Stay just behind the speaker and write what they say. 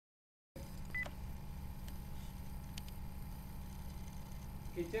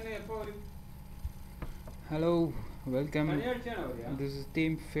Hello, welcome. This is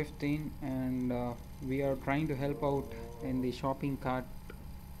team 15 and we are trying to help out in the shopping cart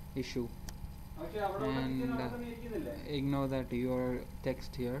issue, and ignore that your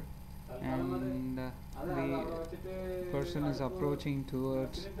text here, and the person is approaching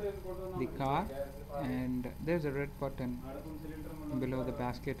towards the car, and there's a red button below the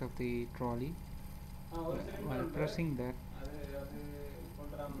basket of the trolley. While pressing that,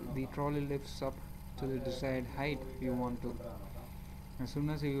 the trolley lifts up to the desired height you want to. As soon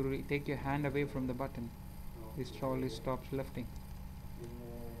as you take your hand away from the button, this trolley stops lifting.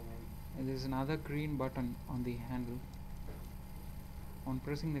 And there is another green button on the handle. On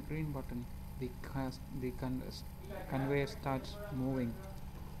pressing the green button, the conveyor starts moving.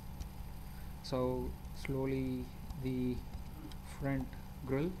 So slowly the front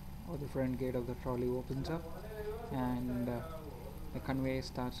grill or the front gate of the trolley opens up, and the conveyor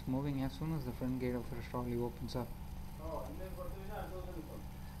starts moving as soon as the front gate of the trolley opens up.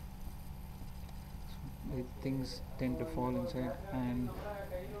 The things tend to fall inside, and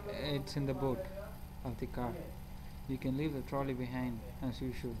it's in the boot of the car. You can leave the trolley behind as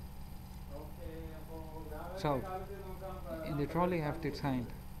you should. So, in the trolley have designed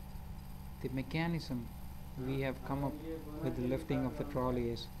the mechanism we have come up with the lifting of the trolley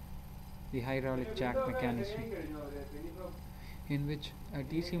is the hydraulic jack mechanism, in which a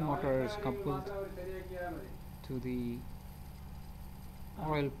DC motor is coupled to the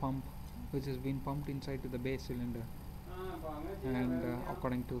oil pump, which has been pumped inside to the base cylinder, and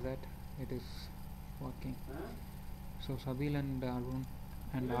according to that it is working. So Sabil and Arun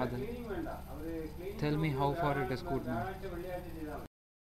and Adil, tell me how far it is good now.